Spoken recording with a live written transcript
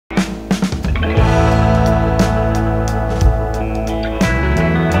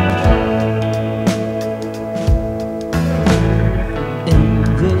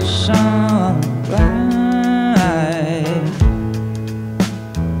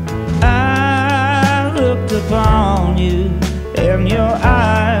upon you, and your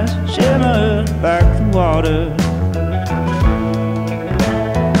eyes shimmer like the water.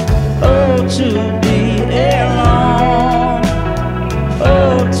 Oh, to be alone,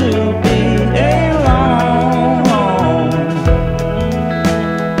 oh, to be alone.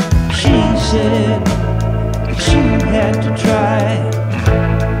 She said that she had to try.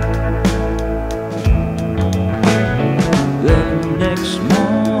 The next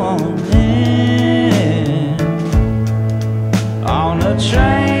morning, on a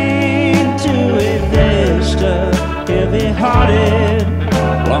train to Avesta, heavy-hearted,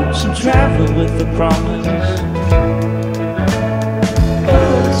 lonesome traveler with a promise.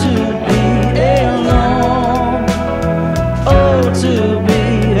 Oh, to be alone, oh, to be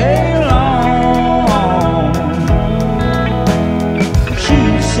alone. She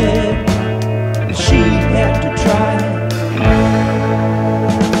said that she had to try.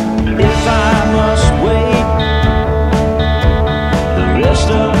 If I must wait the rest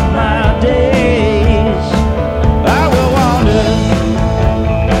of my days, I will wander.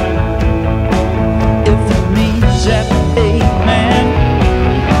 If it means that a man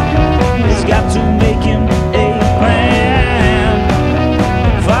has got to make him a plan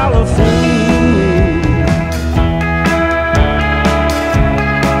and follow through.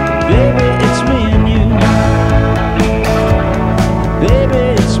 Baby, it's me and you. Baby,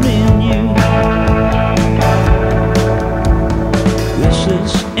 it's me and you.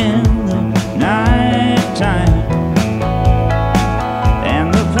 Restless in the nighttime, and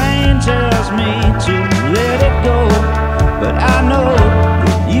the pain tells me to let it go, but I know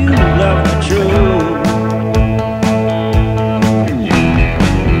that you love me true.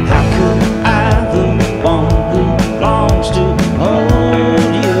 How could I, the one who longs to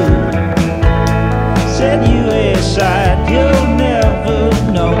hold you, set you aside? You'll never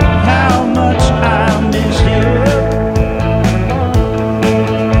know how much I miss you.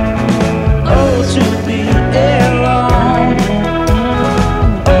 Oh, to be alone,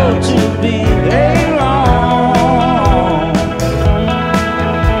 oh, to be alone.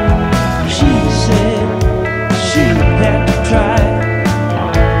 She said she had to try.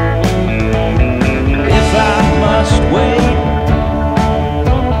 If I must wait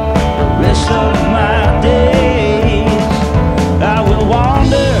the rest of my days, I will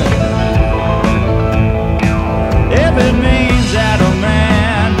wander. If it means that a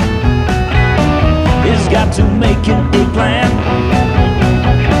man has got to make him a plan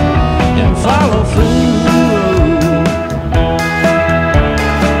and follow through.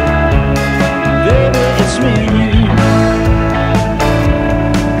 Baby, it's me and you.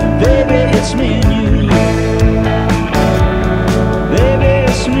 Baby, it's me and you. Baby,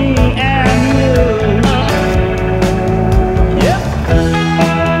 it's me and you. Yep.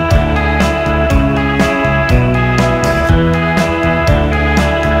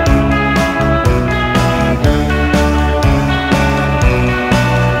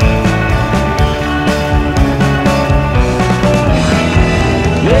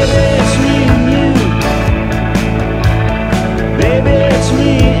 Baby,